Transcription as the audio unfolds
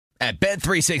At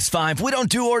Bet365, we don't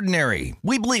do ordinary.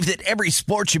 We believe that every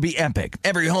sport should be epic.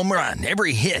 Every home run,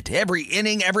 every hit, every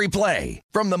inning, every play.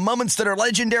 From the moments that are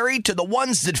legendary to the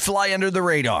ones that fly under the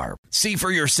radar. See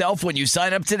for yourself when you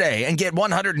sign up today and get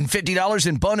 $150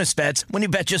 in bonus bets when you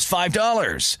bet just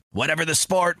 $5. Whatever the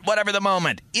sport, whatever the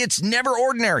moment, it's never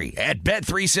ordinary at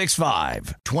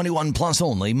Bet365. 21 plus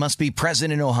only. Must be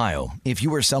present in Ohio. If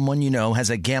you or someone you know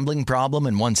has a gambling problem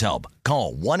and wants help,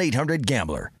 call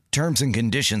 1-800-GAMBLER. Terms and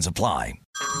conditions apply.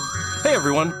 Hey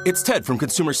everyone, it's Ted from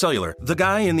Consumer Cellular, the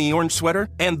guy in the orange sweater,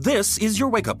 and this is your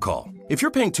wake-up call. If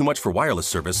you're paying too much for wireless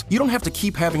service, you don't have to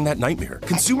keep having that nightmare.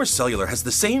 Consumer Cellular has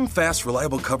the same fast,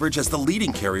 reliable coverage as the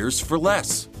leading carriers for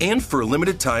less. And for a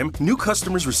limited time, new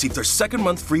customers receive their second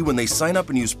month free when they sign up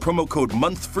and use promo code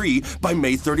MONTHFREE by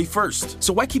May 31st.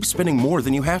 So why keep spending more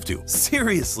than you have to?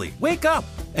 Seriously, wake up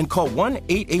and call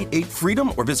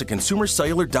 1-888-FREEDOM or visit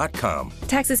consumercellular.com.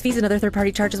 Taxes, fees, and other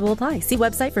third-party charges will apply. See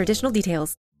website for additional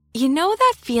details. You know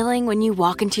that feeling when you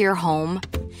walk into your home,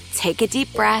 take a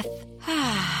deep breath,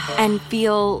 and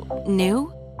feel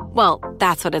new? Well,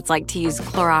 that's what it's like to use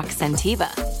Clorox Scentiva.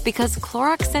 Because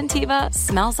Clorox Scentiva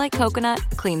smells like coconut,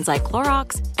 cleans like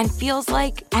Clorox, and feels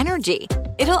like energy.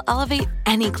 It'll elevate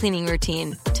any cleaning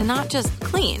routine to not just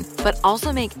clean, but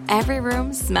also make every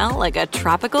room smell like a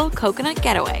tropical coconut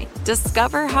getaway.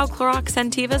 Discover how Clorox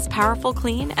Scentiva's powerful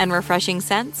clean and refreshing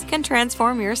scents can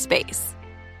transform your space.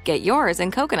 Get yours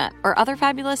in coconut or other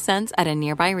fabulous scents at a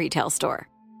nearby retail store.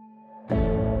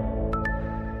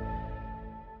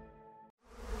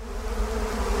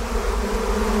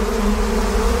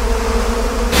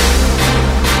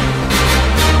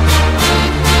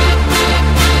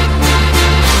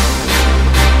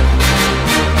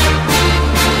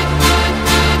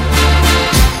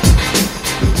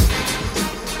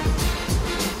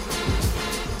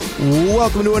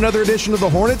 Welcome to another edition of the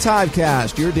Hornets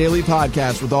Hivecast, your daily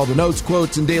podcast with all the notes,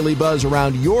 quotes, and daily buzz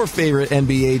around your favorite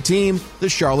NBA team, the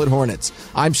Charlotte Hornets.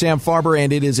 I'm Sam Farber,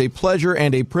 and it is a pleasure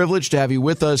and a privilege to have you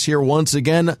with us here once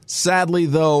again. Sadly,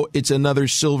 though, it's another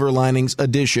Silver Linings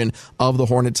edition of the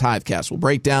Hornets Hivecast. We'll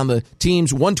break down the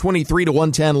team's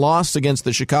 123-110 loss against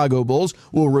the Chicago Bulls.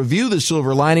 We'll review the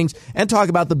Silver Linings and talk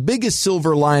about the biggest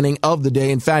silver lining of the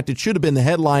day. In fact, it should have been the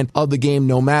headline of the game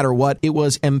no matter what. It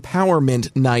was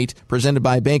Empowerment Night, presented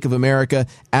by Bank of America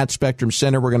at Spectrum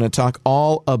Center. We're going to talk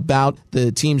all about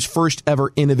the team's first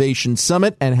ever Innovation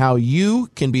Summit and how you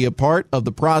can be a part of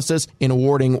the process in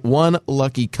awarding one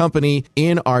lucky company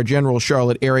in our general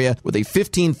Charlotte area with a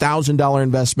 $15,000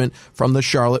 investment from the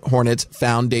Charlotte Hornets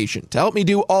Foundation. To help me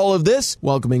do all of this,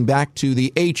 welcoming back to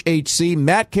the HHC,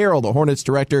 Matt Carroll, the Hornets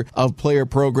Director of Player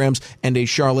Programs and a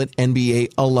Charlotte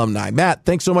NBA alumni. Matt,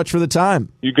 thanks so much for the time.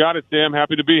 You got it, Sam.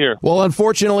 Happy to be here. Well,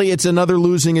 unfortunately, it's another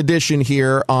losing edition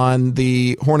here on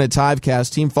the Hornets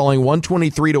Hivecast. Team falling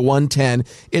 123-110.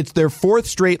 It's their fourth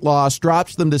straight loss,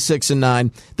 drops them to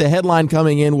 6-9. The headline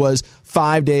coming in was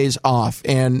 5 days off.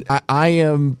 And I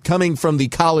am coming from the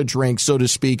college ranks, so to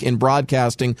speak, in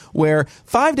broadcasting, where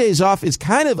 5 days off is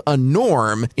kind of a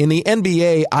norm. In the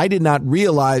NBA, I did not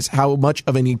realize how much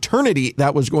of an eternity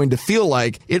that was going to feel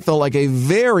like. It felt like a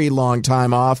very long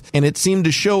time off, and it seemed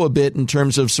to show a bit in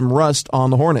terms of some rust on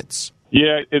the Hornets.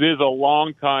 Yeah, it is a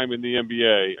long time in the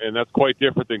NBA, and that's quite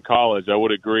different than college, I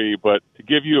would agree. But to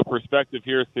give you a perspective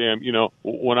here, Sam, you know,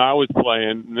 when I was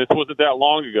playing, and this wasn't that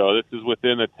long ago, this is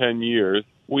within the 10 years,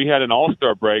 we had an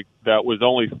All-Star break that was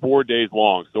only 4 days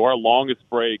long. So our longest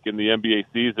break in the NBA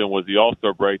season was the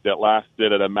All-Star break that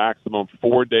lasted at a maximum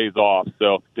 4 days off.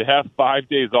 So to have 5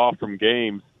 days off from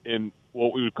games in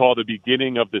what we would call the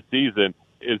beginning of the season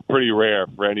is pretty rare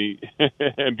for any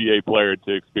NBA player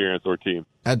to experience or team.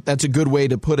 That's a good way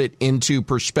to put it into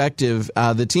perspective.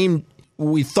 The team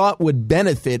we thought would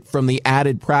benefit from the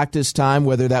added practice time,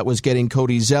 whether that was getting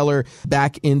Cody Zeller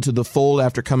back into the fold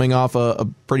after coming off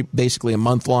basically a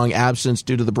month-long absence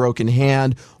due to the broken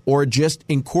hand, or just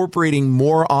incorporating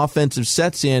more offensive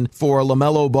sets in for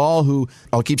LaMelo Ball, who,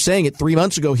 I'll keep saying it, 3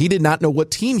 months ago, he did not know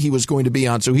what team he was going to be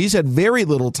on. So he's had very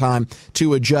little time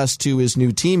to adjust to his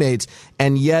new teammates,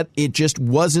 and yet it just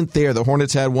wasn't there. The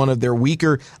Hornets had one of their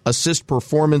weaker assist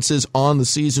performances on the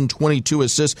season, 22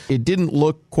 assists. It didn't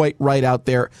look quite right out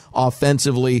there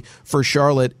offensively for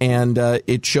Charlotte, and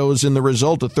it shows in the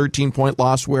result, a 13-point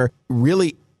loss where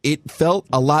really it felt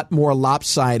a lot more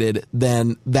lopsided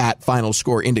than that final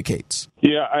score indicates.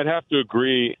 Yeah, I'd have to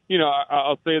agree.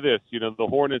 I'll say this. The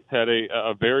Hornets had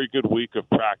a very good week of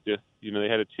practice. They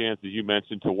had a chance, as you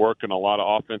mentioned, to work on a lot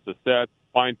of offensive sets,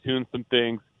 fine-tune some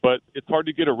things. But it's hard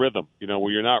to get a rhythm,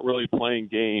 where you're not really playing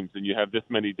games and you have this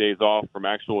many days off from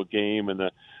actual game and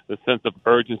the sense of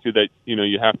urgency that,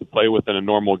 you have to play with in a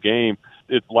normal game.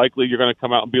 It's likely you're going to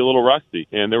come out and be a little rusty.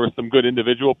 And there were some good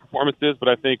individual performances, but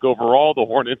I think overall the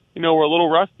Hornets, were a little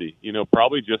rusty,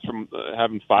 probably just from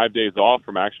having 5 days off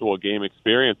from actual game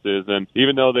experiences. And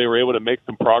even though they were able to make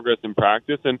some progress in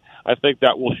practice, and I think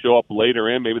that will show up later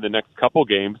in maybe the next couple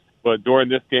games, but during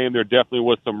this game there definitely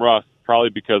was some rust,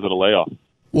 probably because of the layoff.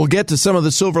 We'll get to some of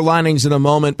the silver linings in a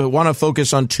moment, but want to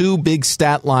focus on two big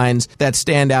stat lines that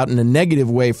stand out in a negative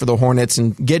way for the Hornets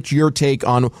and get your take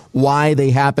on why they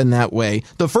happen that way.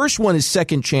 The first one is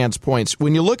second chance points.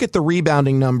 When you look at the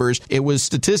rebounding numbers, it was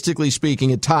statistically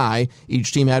speaking a tie.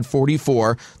 Each team had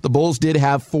 44. The Bulls did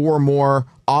have 4 more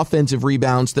offensive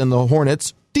rebounds than the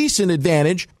Hornets. Decent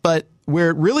advantage, but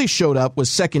where it really showed up was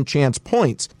second chance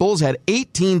points. Bulls had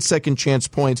 18 second chance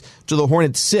points to the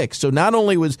Hornets 6. So not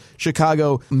only was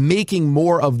Chicago making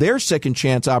more of their second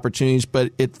chance opportunities,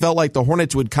 but it felt like the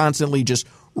Hornets would constantly just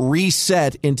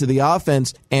reset into the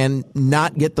offense and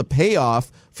not get the payoff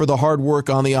for the hard work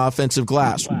on the offensive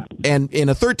glass. And in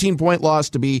a 13-point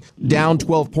loss, to be down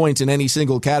 12 points in any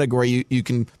single category, you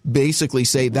can basically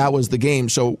say that was the game.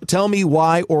 So tell me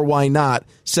why or why not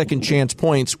second chance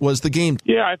points was the game.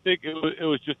 Yeah, I think it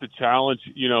was just a challenge,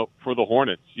 for the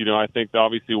Hornets. I think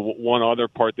obviously one other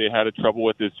part they had trouble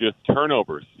with is just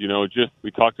turnovers.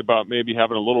 We talked about maybe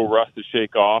having a little rust to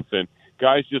shake off, and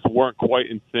guys just weren't quite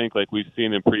in sync like we've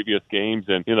seen in previous games.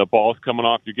 And, the ball's coming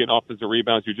off, you're getting offensive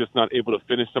rebounds, you're just not able to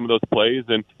finish some of those plays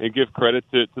and give credit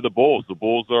to the Bulls. The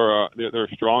Bulls are they're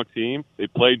a strong team. They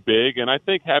played big, and I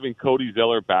think having Cody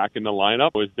Zeller back in the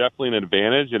lineup was definitely an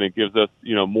advantage, and it gives us,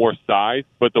 more size.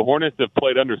 But the Hornets have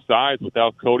played undersized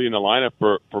without Cody in the lineup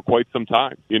for quite some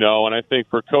time, and I think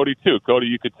for Cody too. Cody,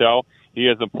 you could tell, he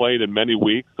hasn't played in many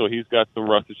weeks, so he's got some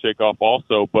rust to shake off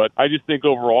also. But I just think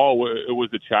overall it was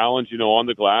a challenge, on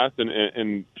the glass.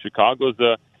 And Chicago's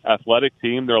a athletic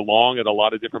team. They're long at a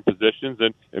lot of different positions,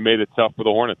 and it made it tough for the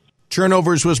Hornets.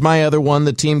 Turnovers was my other one.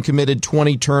 The team committed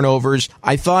 20 turnovers.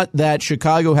 I thought that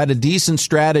Chicago had a decent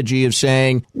strategy of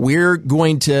saying, we're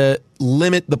going to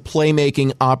limit the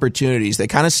playmaking opportunities. They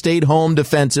kind of stayed home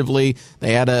defensively.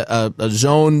 They had a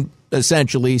zone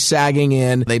essentially sagging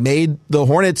in. They made the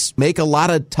Hornets make a lot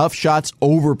of tough shots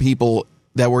over people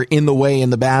that were in the way in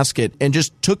the basket and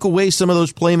just took away some of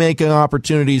those playmaking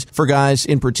opportunities for guys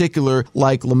in particular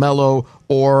like LaMelo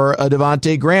or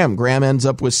Devontae Graham. Graham ends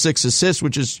up with 6 assists,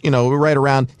 which is, right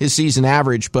around his season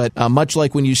average. But much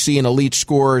like when you see an elite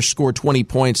scorer score 20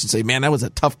 points and say, man, that was a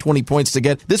tough 20 points to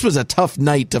get. This was a tough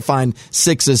night to find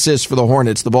 6 assists for the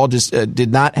Hornets. The ball just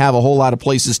did not have a whole lot of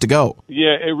places to go.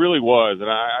 Yeah, it really was. And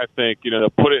I think, to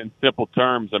put it in simple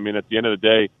terms, at the end of the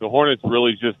day, the Hornets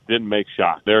really just didn't make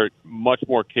shots. They're much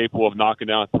more capable of knocking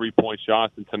down 3-point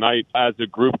shots. And tonight, as a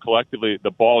group collectively,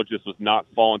 the ball just was not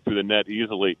falling through the net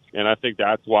easily. And I think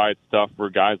that's why it's tough for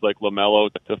guys like LaMelo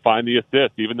to find the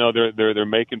assist. Even though they're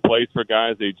making plays for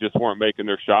guys, they just weren't making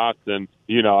their shots. And,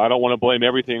 I don't want to blame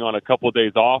everything on a couple of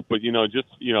days off, but, just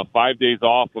 5 days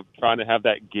off of trying to have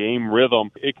that game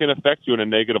rhythm, it can affect you in a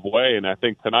negative way. And I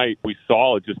think tonight we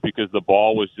saw it just because the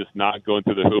ball was just not going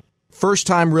through the hoop. First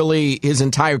time really his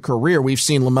entire career we've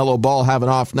seen LaMelo Ball have an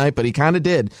off night, but he kind of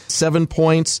did. 7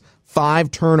 points,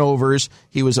 5 turnovers.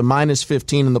 He was a minus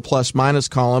 15 in the plus-minus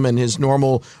column, and his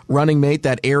normal running mate,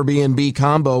 that Airbnb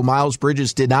combo, Miles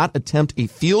Bridges, did not attempt a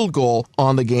field goal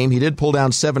on the game. He did pull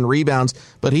down 7 rebounds,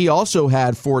 but he also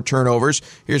had 4 turnovers.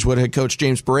 Here's what head coach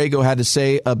James Borrego had to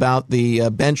say about the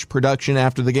bench production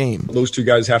after the game. Those two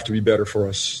guys have to be better for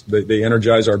us. They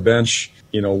energize our bench.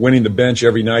 Winning the bench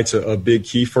every night's a big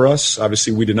key for us.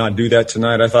 Obviously, we did not do that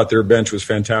tonight. I thought their bench was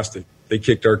fantastic. They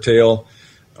kicked our tail.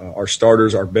 Our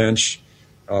starters, our bench.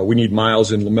 We need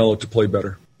Miles and LaMelo to play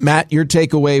better. Matt, your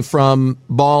takeaway from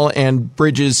Ball and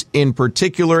Bridges in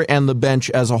particular and the bench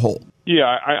as a whole? Yeah,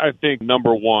 I think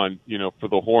number one, for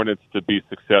the Hornets to be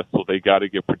successful, they got to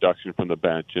get production from the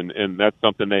bench. And that's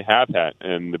something they have had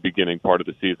in the beginning part of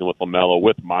the season with LaMelo,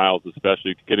 with Miles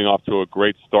especially, getting off to a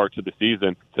great start to the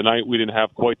season. Tonight, we didn't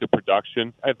have quite the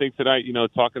production. I think tonight,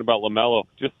 talking about LaMelo,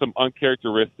 just some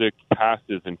uncharacteristic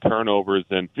passes and turnovers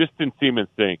and just didn't seem in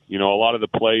sync. A lot of the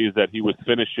plays that he was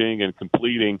finishing and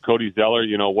completing, Cody Zeller,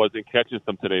 wasn't catching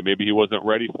some today. Maybe he wasn't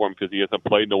ready for him because he hasn't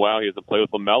played in a while. He hasn't played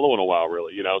with LaMelo in a while,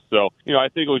 really, So I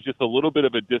think it was just a little bit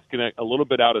of a disconnect, a little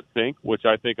bit out of sync, which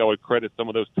I think I would credit some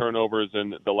of those turnovers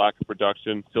and the lack of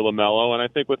production to LaMelo. And I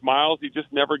think with Miles, he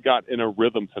just never got in a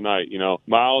rhythm tonight.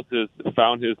 Miles has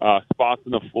found his spots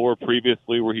on the floor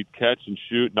previously where he'd catch and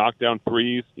shoot, knock down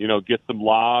threes, get some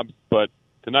lobs, but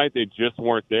tonight they just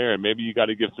weren't there, and maybe you got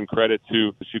to give some credit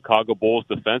to the Chicago Bulls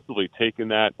defensively, taking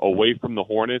that away from the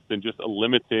Hornets and just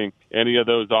limiting any of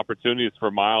those opportunities for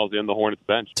Miles and the Hornets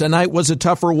bench. Tonight was a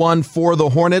tougher one for the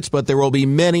Hornets, but there will be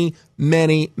many,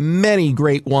 many, many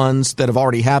great ones that have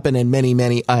already happened and many,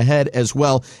 many ahead as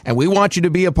well. And we want you to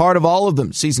be a part of all of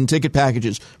them. Season ticket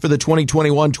packages for the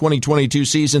 2021-2022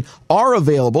 season are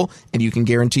available, and you can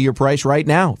guarantee your price right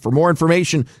now. For more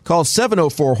information, call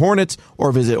 704-HORNETS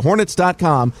or visit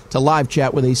hornets.com to live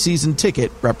chat with a season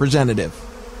ticket representative.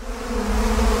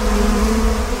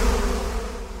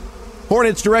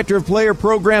 Hornets Director of Player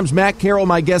Programs Matt Carroll,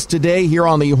 my guest today here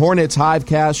on the Hornets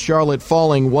Hivecast. Charlotte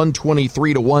falling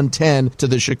 123-110 to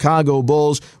the Chicago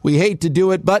Bulls. We hate to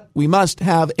do it, but we must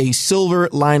have a Silver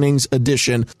Linings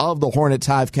edition of the Hornets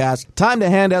Hivecast. Time to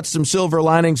hand out some silver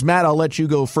linings. Matt, I'll let you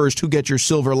go first. Who gets your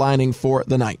silver lining for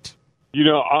the night?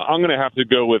 I'm going to have to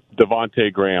go with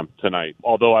Devontae Graham tonight,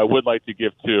 although I would like to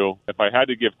give two. If I had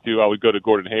to give two, I would go to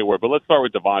Gordon Hayward. But let's start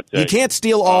with Devontae. You can't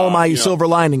steal all my silver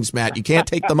linings, Matt. You can't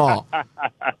take them all.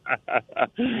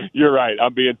 You're right.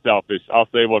 I'm being selfish. I'll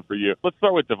save one for you. Let's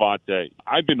start with Devontae.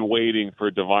 I've been waiting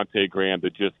for Devontae Graham to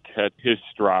just catch his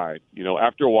stride.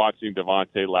 After watching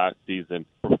Devontae last season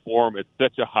perform at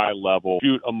such a high level,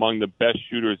 shoot among the best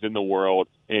shooters in the world,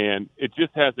 and it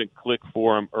just hasn't clicked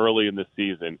for him early in the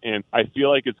season. And I feel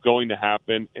like it's going to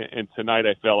happen, and tonight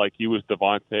I felt like he was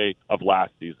Devontae of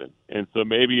last season. And so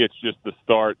maybe it's just the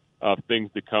start of things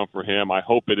to come for him. I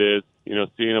hope it is.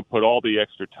 Seeing him put all the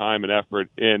extra time and effort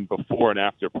in before and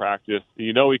after practice.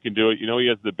 He can do it. He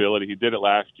has the ability. He did it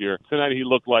last year. Tonight he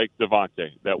looked like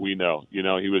Devontae that we know. He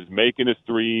was making his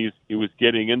threes. He was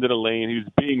getting into the lane. He was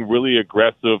being really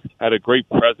aggressive, had a great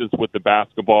presence with the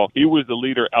basketball. He was the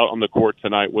leader out on the court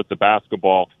tonight with the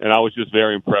basketball, and I was just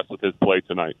very impressed with his play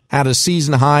tonight. Had a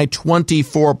season-high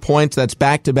 24 points. That's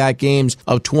back-to-back games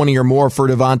of 20 or more for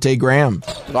Devontae Graham.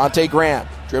 Devontae Graham,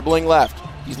 dribbling left.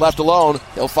 He's left alone.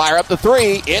 He'll fire up the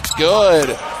three. It's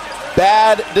good.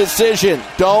 Bad decision.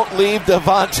 Don't leave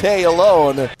Devontae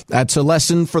alone. That's a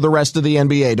lesson for the rest of the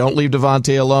NBA. Don't leave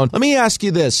Devontae alone. Let me ask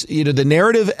you this. The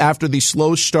narrative after the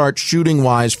slow start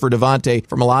shooting-wise for Devontae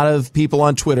from a lot of people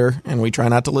on Twitter, and we try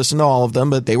not to listen to all of them,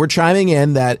 but they were chiming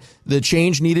in that the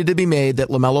change needed to be made, that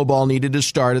LaMelo Ball needed to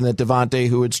start, and that Devontae,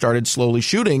 who had started slowly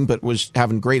shooting but was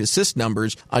having great assist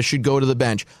numbers, should go to the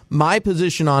bench. My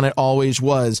position on it always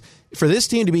was, for this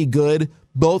team to be good,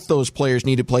 both those players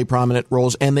need to play prominent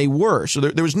roles, and they were. So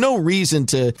there was no reason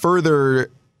to further,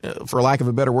 for lack of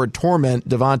a better word, torment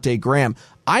Devontae Graham.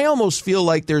 I almost feel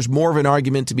like there's more of an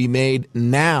argument to be made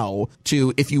now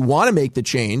to, if you want to make the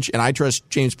change, and I trust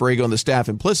James Borrego and the staff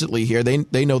implicitly here,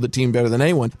 they know the team better than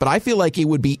anyone, but I feel like it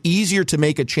would be easier to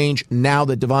make a change now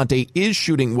that Devontae is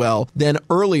shooting well than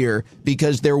earlier,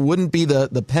 because there wouldn't be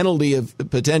the penalty of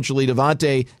potentially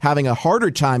Devontae having a harder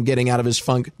time getting out of his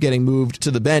funk, getting moved to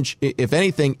the bench. If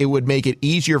anything, it would make it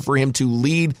easier for him to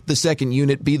lead the second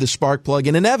unit, be the spark plug,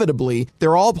 and inevitably,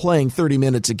 they're all playing 30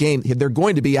 minutes a game. They're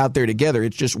going to be out there together.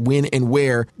 It's just when and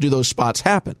where do those spots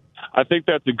happen? I think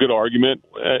that's a good argument.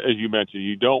 As you mentioned,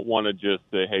 you don't want to just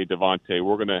say, hey, Devontae,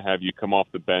 we're going to have you come off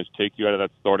the bench, take you out of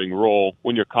that starting role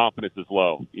when your confidence is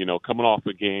low. Coming off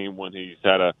a game when he's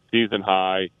had a season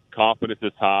high, confidence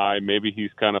is high, maybe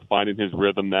he's kind of finding his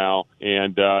rhythm now,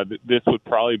 and this would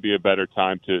probably be a better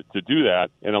time to do that,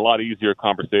 and a lot easier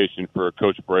conversation for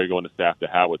Coach Borrego and the staff to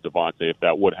have with Devontae if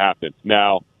that would happen.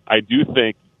 Now, I do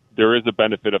think there is a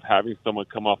benefit of having someone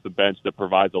come off the bench that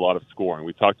provides a lot of scoring.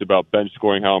 We talked about bench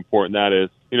scoring, how important that is.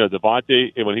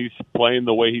 Devontae, when he's playing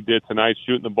the way he did tonight,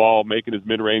 shooting the ball, making his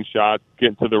mid-range shots,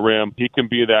 getting to the rim, he can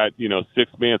be that,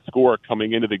 six-man scorer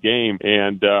coming into the game.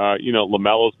 And,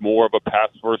 LaMelo's more of a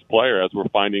pass-first player, as we're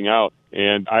finding out.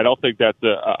 And I don't think that's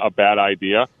a bad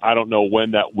idea. I don't know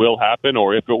when that will happen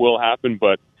or if it will happen,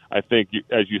 but I think,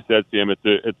 as you said, Sam,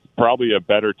 it's probably a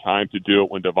better time to do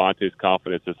it when Devontae's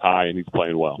confidence is high and he's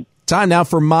playing well. Time now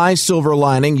for my silver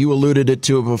lining. You alluded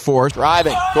to it before.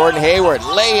 Driving, Gordon Hayward,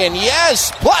 lay-in,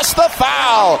 yes, plus the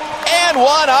foul. And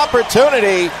one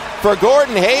opportunity for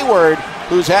Gordon Hayward,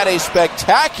 who's had a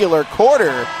spectacular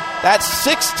quarter. That's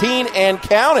 16 and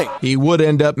counting. He would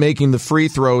end up making the free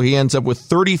throw. He ends up with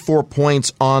 34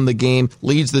 points on the game,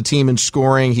 leads the team in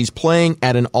scoring. He's playing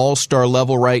at an all-star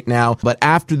level right now. But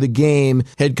after the game,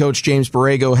 head coach James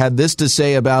Borrego had this to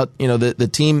say about, the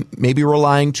team maybe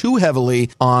relying too heavily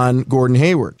on Gordon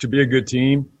Hayward. To be a good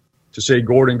team, to say,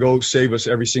 Gordon, go save us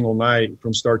every single night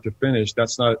from start to finish,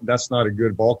 that's not a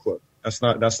good ball club. That's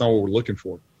not what we're looking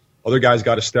for. Other guys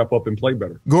got to step up and play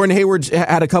better. Gordon Hayward's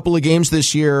had a couple of games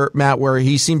this year, Matt, where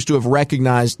he seems to have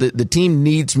recognized that the team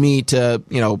needs me to,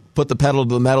 put the pedal to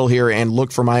the metal here and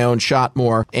look for my own shot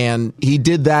more. And he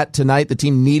did that tonight. The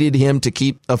team needed him to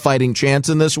keep a fighting chance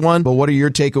in this one. But what are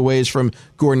your takeaways from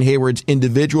Gordon Hayward's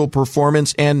individual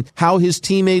performance and how his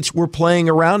teammates were playing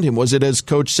around him? Was it, as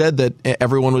Coach said, that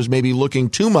everyone was maybe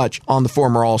looking too much on the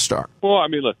former All-Star? Well, I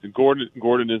mean, listen,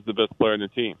 Gordon is the best player in the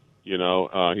team.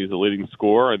 He's a leading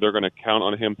scorer, and they're going to count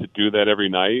on him to do that every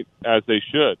night, as they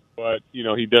should. But,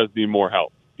 he does need more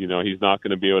help. He's not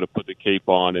going to be able to put the cape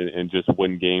on and just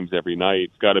win games every night.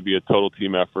 It's got to be a total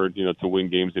team effort, to win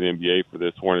games in the NBA for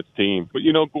this Hornets team. But,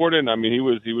 Gordon, I mean, he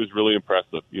was really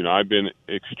impressive. I've been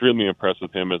extremely impressed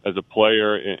with him as a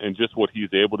player and just what he's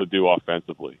able to do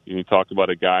offensively. You talk about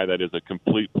a guy that is a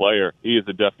complete player. He is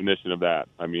the definition of that.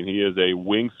 I mean, he is a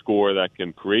wing scorer that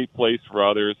can create plays for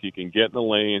others. He can get in the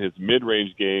lane. His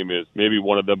mid-range game is maybe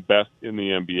one of the best in the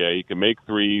NBA. He can make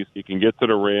threes. He can get to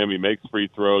the rim. He makes free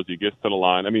throws. He gets to the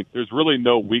line. I mean, there's really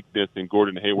no weakness in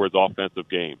Gordon Hayward's offensive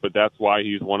game, but that's why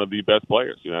he's one of the best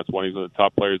players. That's why he's one of the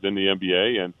top players in the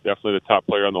NBA and definitely the top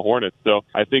player on the Hornets. So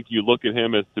I think you look at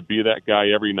him as to be that guy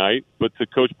every night. But to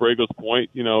Coach Bragel's point,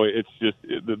 it's just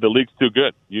the league's too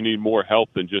good. You need more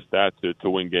help than just that to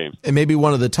win games. And maybe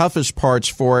one of the toughest parts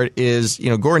for it is,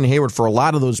 Gordon Hayward, for a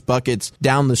lot of those buckets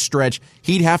down the stretch,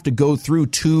 he'd have to go through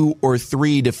 2 or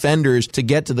 3 defenders to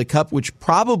get to the cup, which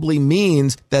probably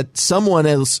means that someone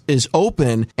else is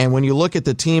open. And when you look at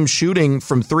the team shooting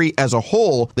from 3 as a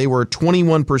whole, they were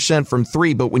 21% from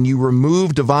 3. But when you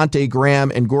remove Devontae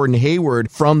Graham and Gordon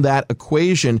Hayward from that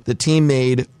equation, the team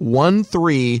made 1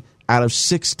 3 out of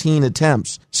 16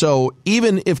 attempts. So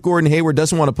even if Gordon Hayward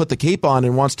doesn't want to put the cape on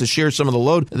and wants to share some of the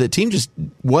load, the team just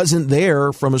wasn't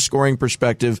there from a scoring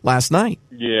perspective last night.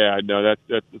 Yeah, no,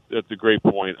 that's a great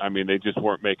point. I mean, they just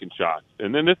weren't making shots.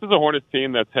 And then this is a Hornets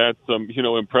team that's had some,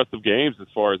 impressive games as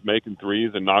far as making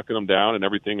threes and knocking them down and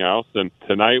everything else. And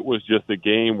tonight was just a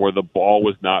game where the ball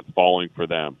was not falling for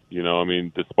them.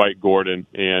 Despite Gordon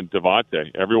and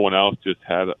Devontae, everyone else just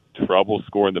had trouble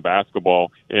scoring the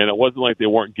basketball. And it wasn't like they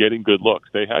weren't getting good looks.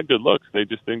 They had good looks. They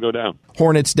just didn't go down.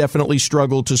 Hornets definitely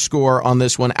struggled to score on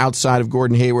this one outside of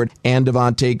Gordon Hayward and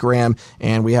Devontae Graham,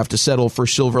 and we have to settle for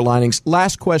silver linings.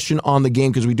 Last question on the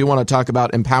game, because we do want to talk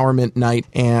about Empowerment Night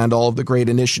and all of the great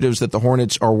initiatives that the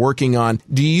Hornets are working on.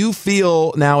 Do you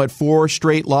feel now at 4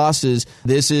 straight losses,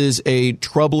 this is a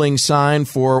troubling sign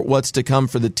for what's to come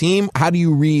for the team? How do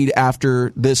you read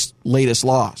after this latest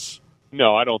loss?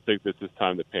 No, I don't think this is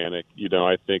time to panic.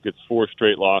 I think it's 4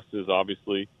 straight losses,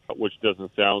 obviously, which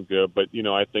doesn't sound good. But,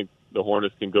 I think the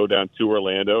Hornets can go down to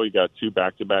Orlando. You got 2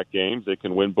 back-to-back games. They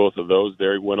can win both of those.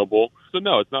 Very winnable. So,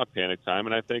 no, it's not panic time.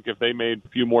 And I think if they made a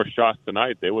few more shots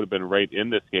tonight, they would have been right in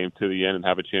this game to the end and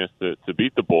have a chance to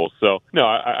beat the Bulls. So, no,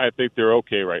 I think they're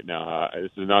okay right now.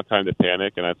 This is not time to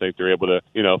panic, and I think they're able to,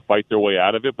 fight their way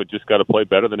out of it, but just got to play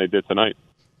better than they did tonight.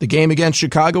 The game against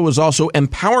Chicago was also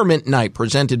Empowerment Night,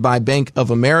 presented by Bank of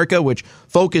America, which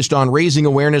focused on raising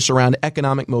awareness around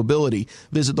economic mobility.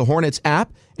 Visit the Hornets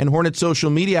app and Hornets social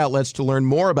media outlets to learn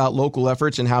more about local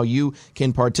efforts and how you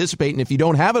can participate. And if you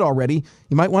don't have it already,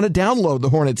 you might want to download the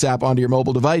Hornets app onto your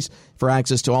mobile device for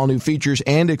access to all new features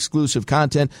and exclusive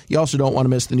content. You also don't want to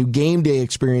miss the new game day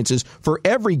experiences for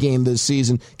every game this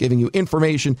season, giving you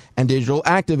information and digital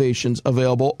activations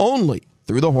available only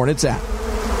through the Hornets app.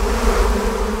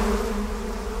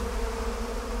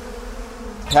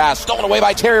 Pass stolen away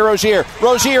by Terry Rozier.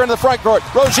 Rozier in the front court.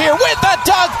 Rozier with the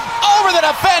dunk over the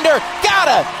defender.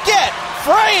 Gotta get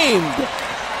framed.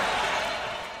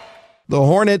 The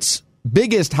Hornets'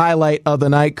 biggest highlight of the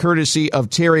night, courtesy of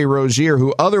Terry Rozier,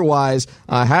 who otherwise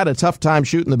had a tough time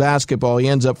shooting the basketball. He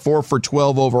ends up 4 for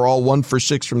 12 overall, 1 for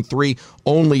 6 from 3,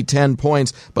 only 10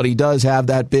 points. But he does have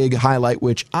that big highlight,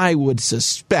 which I would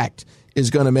suspect is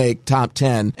going to make top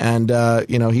 10. And,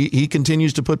 he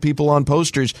continues to put people on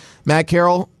posters. Matt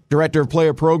Carroll, Director of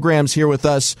Player Programs, here with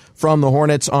us from the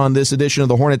Hornets on this edition of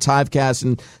the Hornets Hivecast.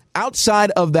 And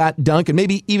outside of that dunk, and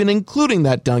maybe even including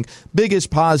that dunk,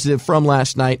 biggest positive from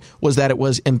last night was that it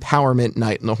was Empowerment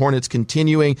Night, and the Hornets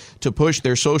continuing to push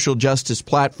their social justice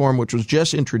platform, which was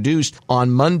just introduced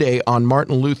on Monday on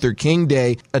Martin Luther King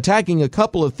Day, attacking a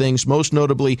couple of things, most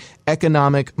notably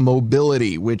economic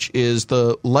mobility, which is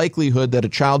the likelihood that a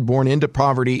child born into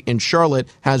poverty in Charlotte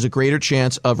has a greater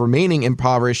chance of remaining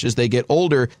impoverished as they get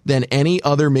older than any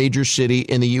other major city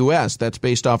in the U.S. That's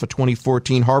based off a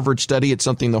 2014 Harvard study. It's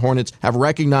something the Hornets have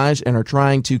recognized and are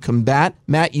trying to combat.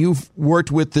 Matt, you've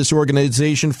worked with this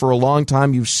organization for a long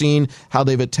time. You've seen how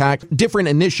they've attacked different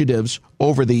initiatives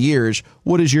over the years.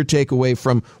 What is your takeaway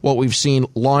from what we've seen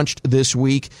launched this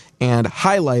week and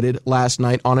highlighted last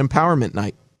night on Empowerment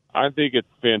Night? I think it's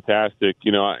fantastic.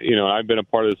 I've been a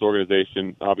part of this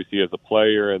organization, obviously, as a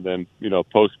player and then,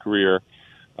 post-career.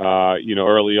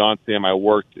 Early on, Sam, I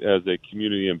worked as a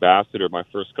community ambassador my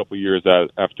first couple of years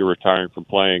after retiring from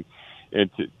playing. And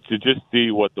to just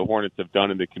see what the Hornets have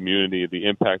done in the community, the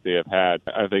impact they have had,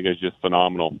 I think is just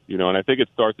phenomenal. And I think it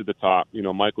starts at the top.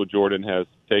 Michael Jordan has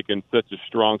taken such a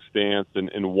strong stance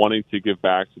in wanting to give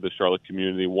back to the Charlotte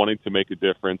community, wanting to make a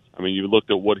difference. I mean, you looked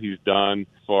at what he's done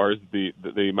as far as the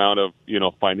amount of,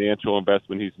 financial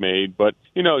investment he's made, but,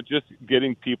 just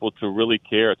getting people to really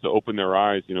care, to open their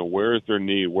eyes, where is their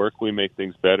need? Where can we make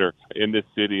things better in this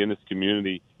city, in this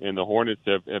community? And the Hornets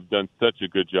have done such a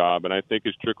good job, and I think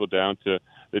it's trickled down to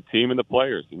the team and the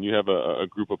players. And you have a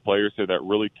group of players here that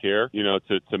really care,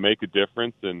 to make a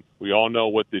difference. And we all know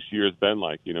what this year has been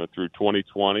like, through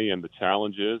 2020 and the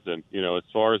challenges. And, as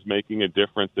far as making a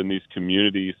difference in these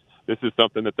communities, this is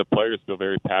something that the players feel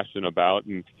very passionate about,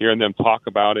 and hearing them talk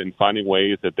about it and finding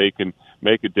ways that they can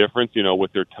make a difference,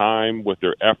 with their time, with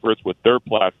their efforts, with their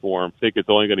platform. I think it's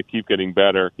only going to keep getting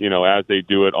better, as they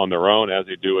do it on their own, as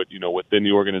they do it, within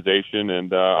the organization.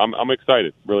 And I'm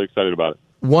excited, really excited about it.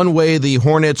 One way the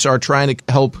Hornets are trying to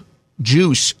help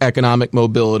juice economic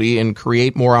mobility and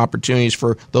create more opportunities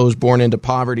for those born into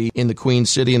poverty in the Queen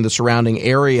City and the surrounding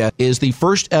area is the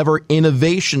first ever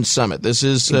Innovation Summit. This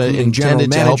is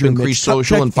intended to help increase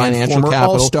social and financial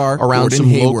capital around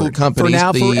some local companies.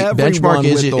 The benchmark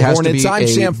is it has to be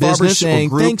a business or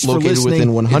group located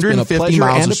within 150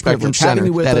 miles of Spectrum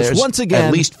Center that is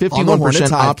at least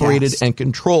 51% operated and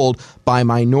controlled by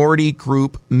minority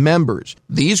group members.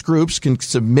 These groups can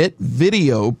submit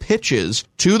video pitches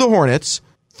to the Hornets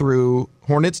through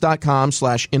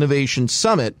hornets.com/innovation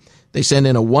summit. They send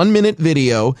in a 1-minute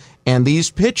video, and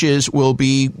these pitches will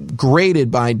be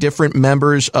graded by different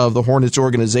members of the Hornets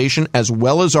organization as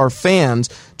well as our fans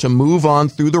to move on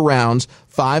through the rounds.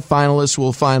 5 finalists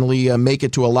will finally make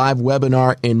it to a live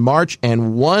webinar in March,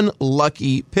 and one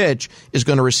lucky pitch is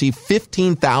going to receive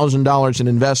 $15,000 in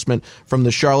investment from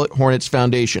the Charlotte Hornets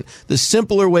Foundation. The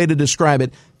simpler way to describe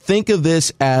it, think of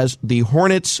this as the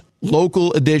Hornets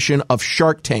local edition of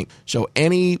Shark Tank. So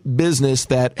any business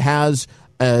that has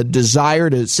a desire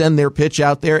to send their pitch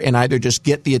out there and either just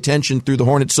get the attention through the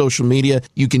Hornets social media,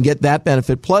 you can get that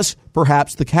benefit, plus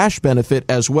perhaps the cash benefit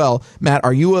as well. Matt,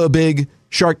 are you a big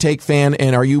Shark Tank fan,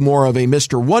 and are you more of a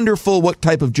Mr. Wonderful? What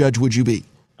type of judge would you be?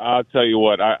 I'll tell you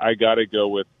what, I got to go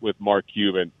with Mark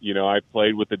Cuban. I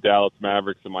played with the Dallas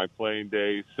Mavericks in my playing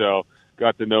days, so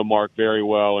got to know Mark very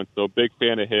well, and so big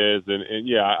fan of his. And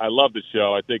yeah, I love the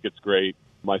show. I think it's great.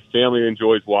 My family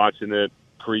enjoys watching it.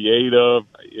 Creative,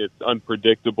 it's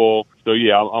unpredictable. So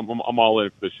yeah, I'm all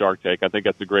in for the Shark Tank. I think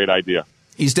that's a great idea.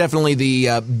 He's definitely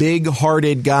the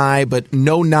big-hearted guy, but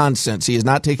no nonsense. He is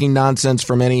not taking nonsense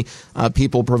from any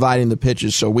people providing the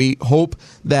pitches. So we hope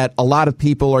that a lot of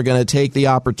people are going to take the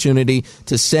opportunity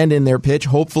to send in their pitch.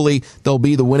 Hopefully they'll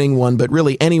be the winning one, but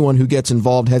really anyone who gets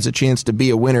involved has a chance to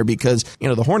be a winner because,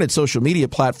 the Hornets social media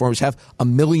platforms have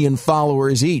 1 million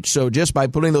followers each. So just by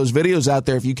putting those videos out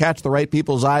there, if you catch the right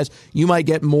people's eyes, you might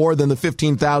get more than the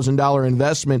 $15,000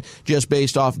 investment just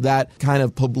based off that kind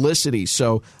of publicity.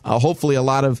 So hopefully a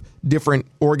lot of different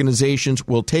organizations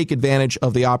will take advantage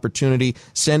of the opportunity.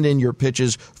 Send in your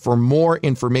pitches. For more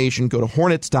information, go to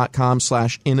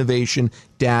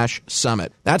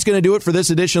hornets.com/innovation-summit. That's going to do it for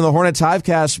this edition of the Hornets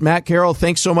Hivecast. Matt Carroll,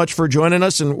 thanks so much for joining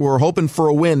us, and we're hoping for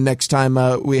a win next time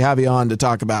we have you on to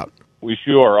talk about. We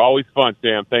sure are. Always fun,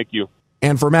 Sam. Thank you.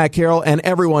 And for Matt Carroll and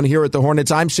everyone here at the Hornets,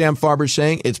 I'm Sam Farber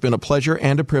saying it's been a pleasure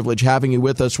and a privilege having you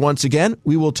with us once again.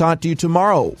 We will talk to you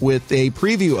tomorrow with a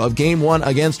preview of Game 1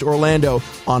 against Orlando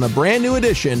on a brand new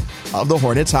edition of the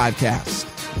Hornets Hivecast.